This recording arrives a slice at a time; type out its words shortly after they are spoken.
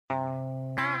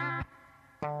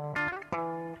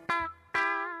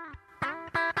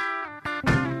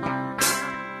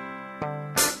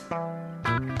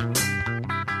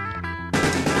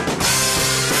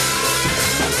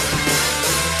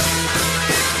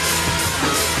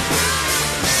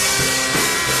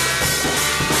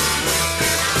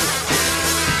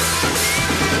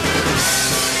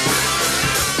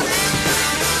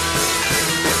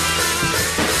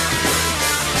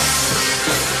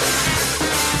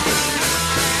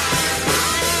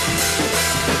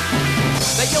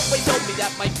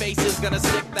My face is gonna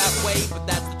stick that way, but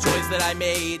that's the choice that I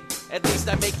made. At least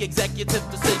I make executive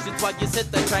decisions while you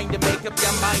sit there trying to make up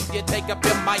your mind. You take up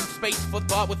your mind space for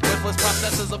thought with worthless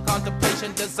processes of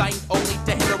contemplation designed only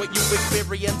to hinder what you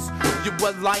experience. You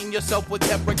align yourself with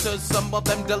characters, some of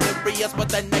them delirious, but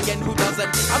then again, who doesn't?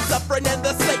 I'm suffering in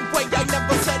the same way, I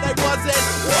never said I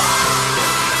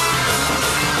wasn't.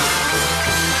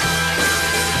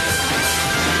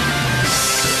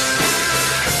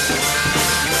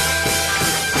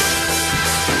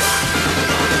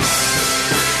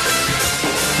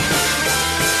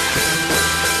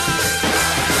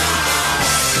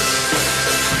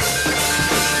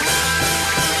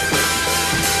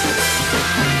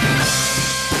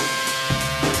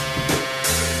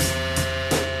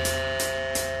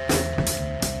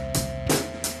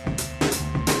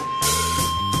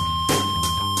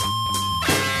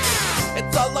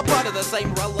 It's all a part of the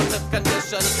same relative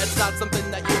condition. It's not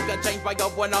something that you can change by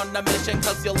going on a mission,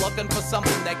 cause you're looking for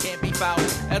something that can't be found.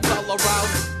 It's all around,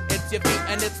 it's your feet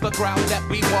and it's the ground that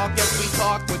we walk as we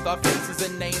talk with our faces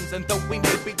and names. And though we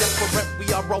may be different,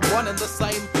 we are all one and the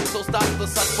same. So stop the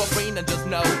suffering and just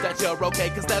know that you're okay,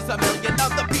 cause there's a million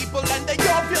other people and they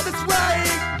all feel this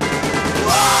way.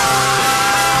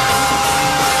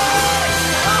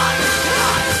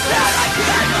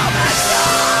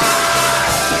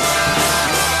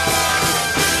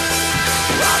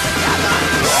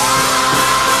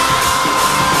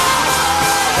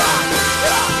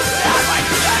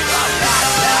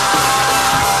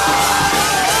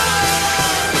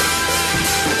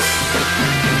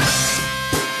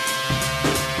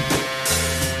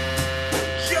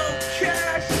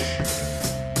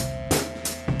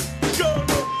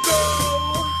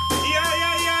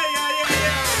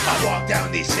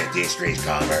 Down these city streets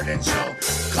covered in snow,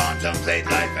 contemplate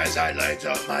life as I light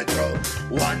up my throat,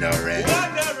 wondering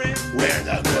where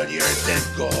the good years did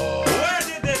go. Where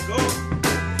did they go?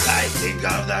 I think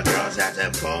of the girls that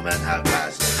have come and have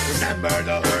passed. Remember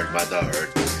the hurt, but the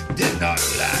hurt did not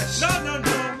last. No.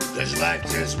 Cause life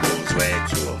just moves way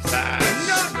too